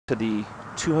to the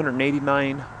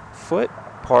 289-foot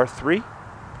par 3.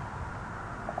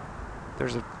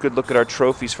 There's a good look at our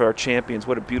trophies for our champions.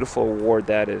 What a beautiful award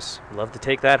that is. Love to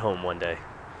take that home one day.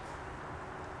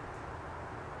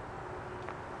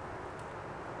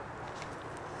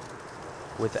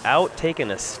 Without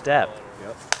taking a step.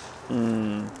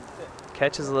 Yep.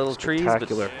 Catches a little trees,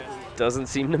 but doesn't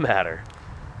seem to matter.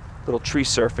 Little tree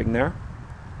surfing there.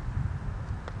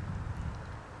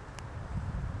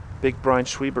 Big Brian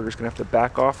Schweberger's going to have to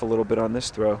back off a little bit on this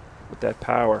throw with that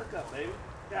power.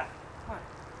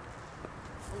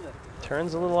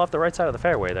 Turns a little off the right side of the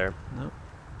fairway there. Nope.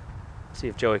 See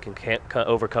if Joey can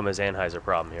overcome his Anheuser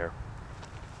problem here.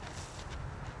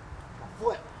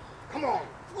 Flip. Come on,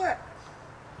 flip.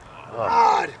 Oh.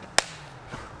 God.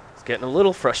 He's getting a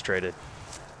little frustrated.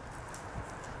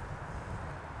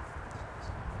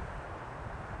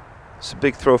 It's a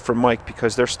big throw for Mike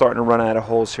because they're starting to run out of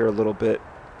holes here a little bit.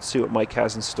 Let's see what Mike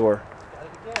has in store.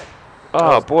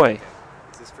 Oh, boy.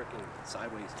 It's this freaking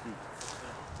sideways feet.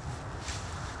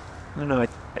 I don't know.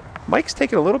 Mike's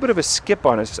taking a little bit of a skip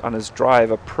on his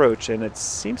drive approach, and it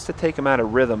seems to take him out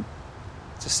of rhythm.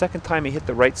 It's the second time he hit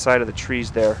the right side of the trees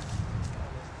there.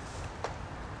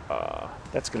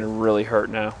 That's going to really hurt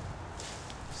now.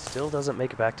 Still doesn't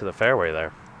make it back to the fairway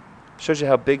there. Shows you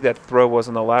how big that throw was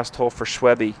on the last hole for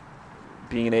Schwebe,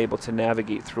 being able to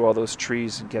navigate through all those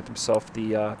trees and get himself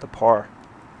the par.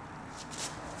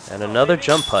 And another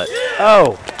jump putt.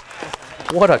 Oh,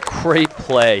 what a great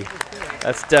play.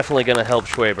 That's definitely going to help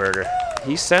Schweberger.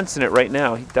 He's sensing it right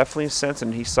now. He definitely is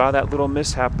sensing it. He saw that little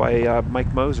mishap by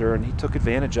Mike Moser, and he took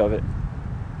advantage of it.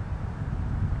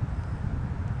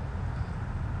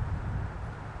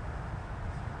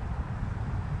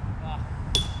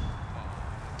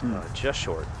 Just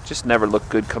short. Just never looked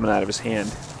good coming out of his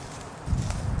hand.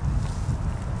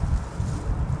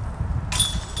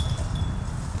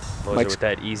 Moser with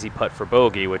that easy putt for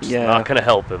bogey, which is not going to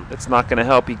help him. It's not going to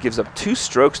help. He gives up 2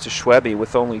 strokes to Schwebe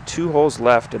with only 2 holes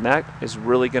left, and that is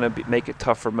really going to make it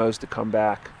tough for Mose to come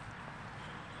back.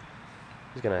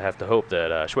 He's going to have to hope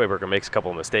that Schweberger makes a couple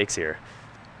of mistakes here.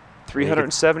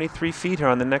 373 feet here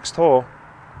on the next hole.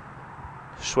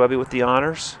 Schwebe with the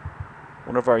honors.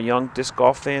 One of our young disc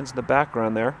golf fans in the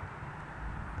background there.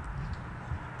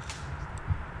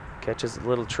 Catches a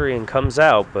little tree and comes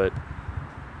out, but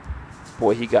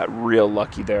boy, he got real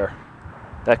lucky there.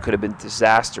 That could have been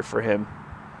disaster for him.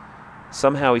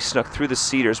 Somehow he snuck through the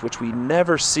cedars, which we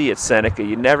never see at Seneca.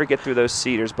 You never get through those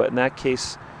cedars, but in that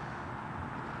case,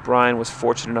 Brian was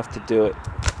fortunate enough to do it.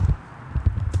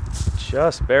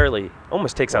 Just barely.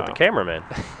 Almost takes out the cameraman.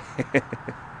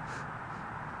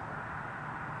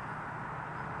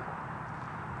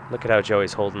 Look at how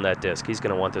Joey's holding that disc. He's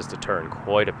going to want this to turn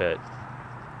quite a bit.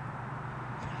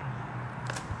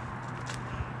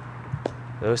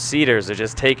 Those cedars are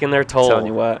just taking their toll. I'm telling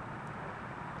you what.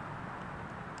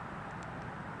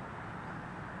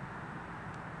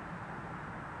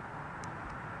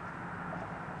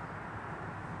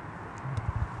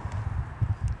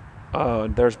 Oh,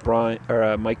 and there's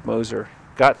Mike Moser.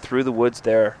 Got through the woods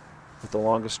there with the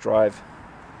longest drive.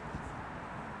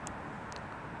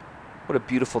 What a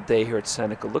beautiful day here at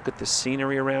Seneca. Look at the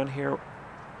scenery around here.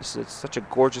 This is such a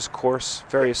gorgeous course,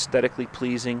 very aesthetically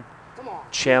pleasing,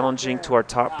 challenging to our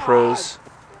top pros.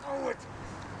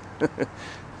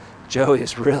 Joey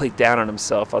is really down on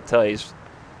himself, I'll tell you.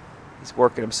 He's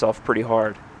working himself pretty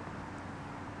hard.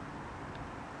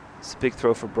 It's a big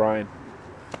throw for Brian.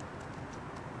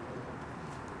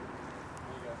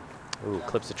 Ooh,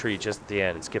 clips a tree just at the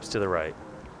end and skips to the right.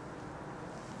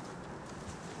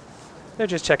 They're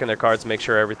just checking their cards to make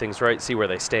sure everything's right, see where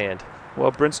they stand.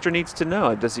 Well, Brinster needs to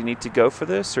know. Does he need to go for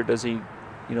this, or does he,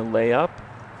 lay up?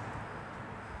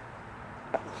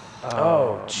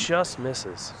 Oh, just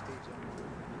misses.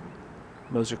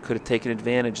 Moser could have taken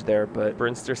advantage there, but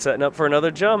Brinster setting up for another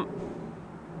jump.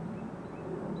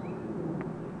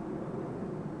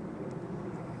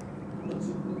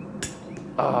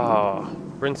 Oh,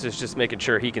 Brinster's just making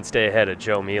sure he can stay ahead of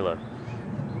Joe Mila.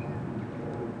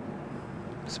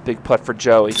 It's a big putt for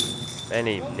Joey. And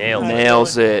he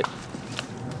nails it.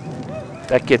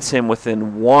 That gets him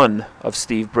within 1 of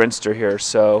Steve Brinster here.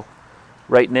 So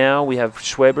right now we have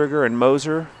Schweberger and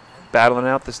Moser battling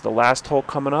out. This is the last hole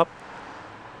coming up.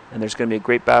 And there's going to be a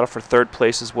great battle for 3rd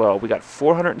place as well. We got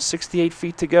 468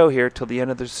 feet to go here till the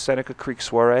end of the Seneca Creek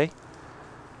Soiree.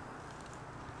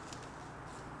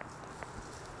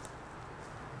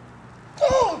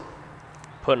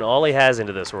 Putting all he has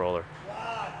into this roller.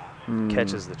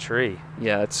 Catches the tree.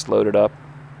 Yeah, it's slowed it up.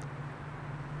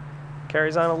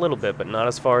 Carries on a little bit, but not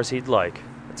as far as he'd like.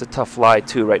 It's a tough lie,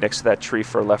 too, right next to that tree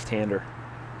for a left-hander.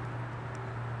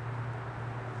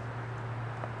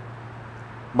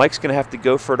 Mike's going to have to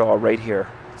go for it all right here.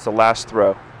 It's the last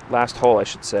throw. Last hole, I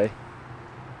should say.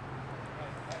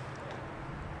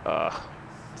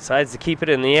 Decides to keep it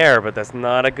in the air, but that's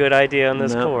not a good idea on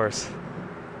this course.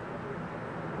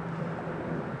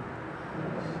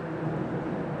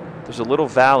 There's a little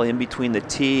valley in between the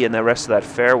tee and the rest of that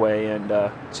fairway, and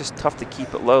it's just tough to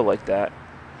keep it low like that.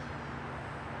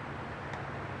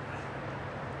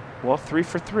 Well, 3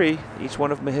 for 3. Each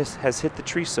one of them has hit the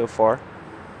tree so far,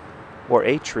 or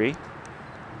a tree.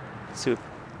 Let's see what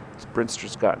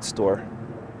Brinster's got in store.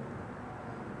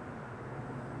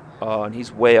 Oh, and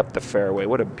he's way up the fairway.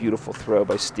 What a beautiful throw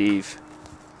by Steve.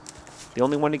 The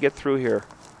only one to get through here.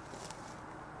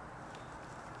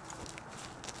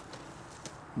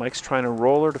 Mike's trying to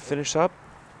roll her to finish up.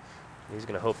 He's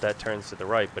going to hope that turns to the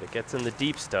right, but it gets in the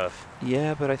deep stuff.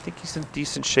 Yeah, but I think he's in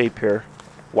decent shape here.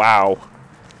 Wow.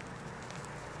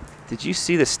 Did you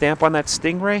see the stamp on that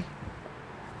Stingray?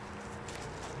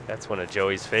 That's one of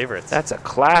Joey's favorites. That's a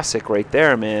classic right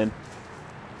there, man.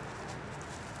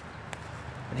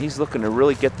 And he's looking to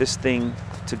really get this thing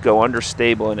to go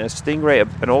understable. And a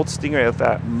Stingray, an old Stingray like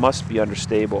that must be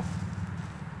understable.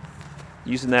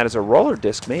 Using that as a roller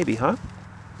disc maybe, huh?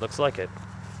 Looks like it.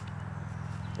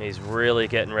 He's really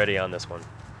getting ready on this one.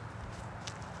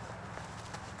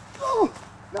 Oh,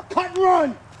 now cut and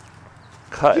run.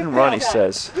 Cut and run, he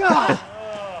says.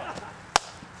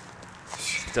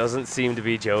 Doesn't seem to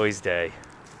be Joey's day.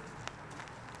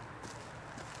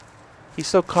 He's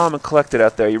so calm and collected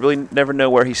out there. You really never know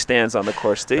where he stands on the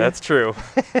course, do you? That's true.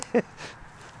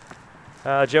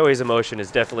 Joey's emotion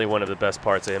is definitely one of the best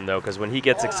parts of him, though, because when he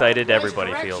gets excited,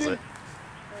 everybody feels it.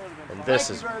 And this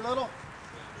is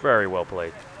very well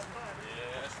played.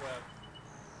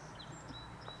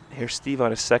 Here's Steve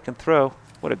on his second throw.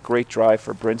 What a great drive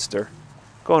for Brinster.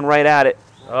 Going right at it.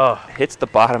 Oh, Hits the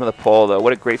bottom of the pole, though.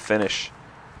 What a great finish.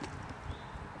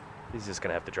 he's just going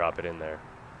to have to drop it in there.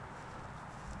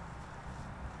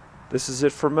 This is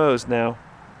it for Mose now.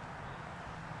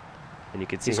 And you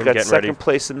can see He's him got getting second ready.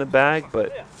 place in the bag,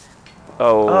 but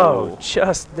Oh,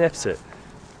 just nips it.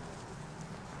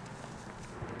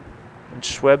 And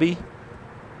Schwebe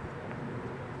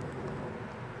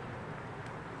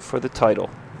for the title.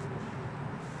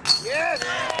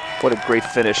 What a great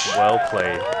finish. Well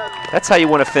played. That's how you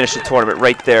want to finish a tournament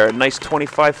right there. A nice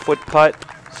 25-foot putt.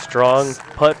 Strong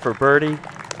putt for birdie.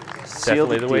 Seal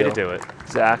Definitely the way to do it.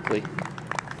 Exactly.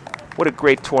 What a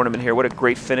great tournament here. What a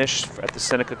great finish at the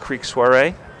Seneca Creek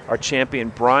Soiree. Our champion,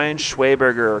 Brian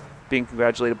Schweberger, being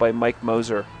congratulated by Mike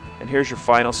Moser. And here's your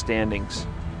final standings.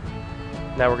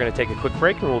 Now we're going to take a quick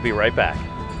break, and we'll be right back.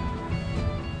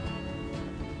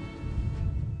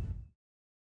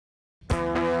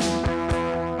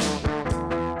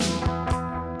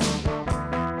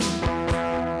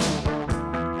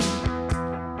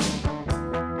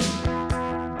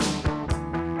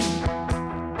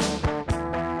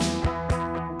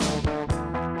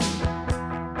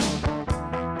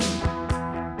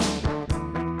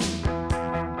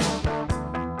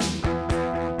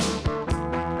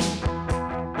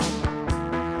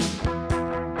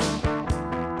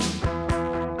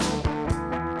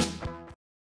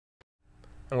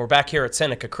 And we're back here at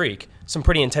Seneca Creek. Some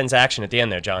pretty intense action at the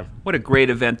end there, John. What a great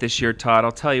event this year, Todd.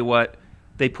 I'll tell you what,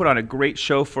 they put on a great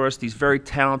show for us, these very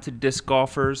talented disc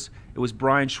golfers. It was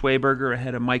Brian Schweberger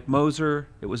ahead of Mike Moser.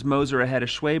 It was Moser ahead of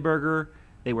Schweberger.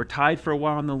 They were tied for a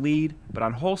while in the lead, but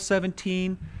on hole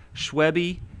 17,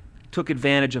 Schwebe took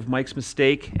advantage of Mike's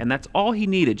mistake, and that's all he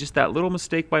needed, just that little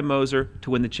mistake by Moser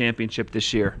to win the championship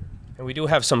this year. And we do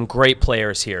have some great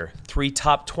players here. 3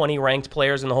 top 20 ranked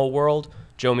players in the whole world.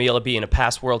 Joe Mila being a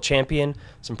past world champion.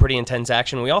 Some pretty intense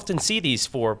action. We often see these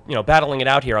four, battling it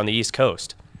out here on the East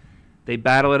Coast. They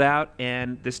battle it out,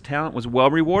 and this talent was well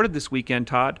rewarded this weekend,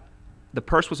 Todd. The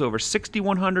purse was over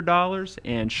 $6,100,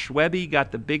 and Schwebe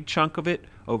got the big chunk of it,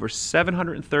 over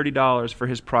 $730 for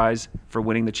his prize for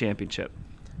winning the championship.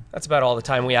 That's about all the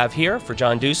time we have here. For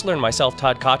John Dusler and myself,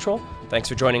 Todd Cottrell, thanks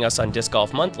for joining us on Disc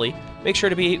Golf Monthly. Make sure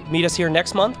to meet us here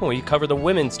next month when we cover the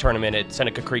women's tournament at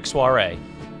Seneca Creek Soiree.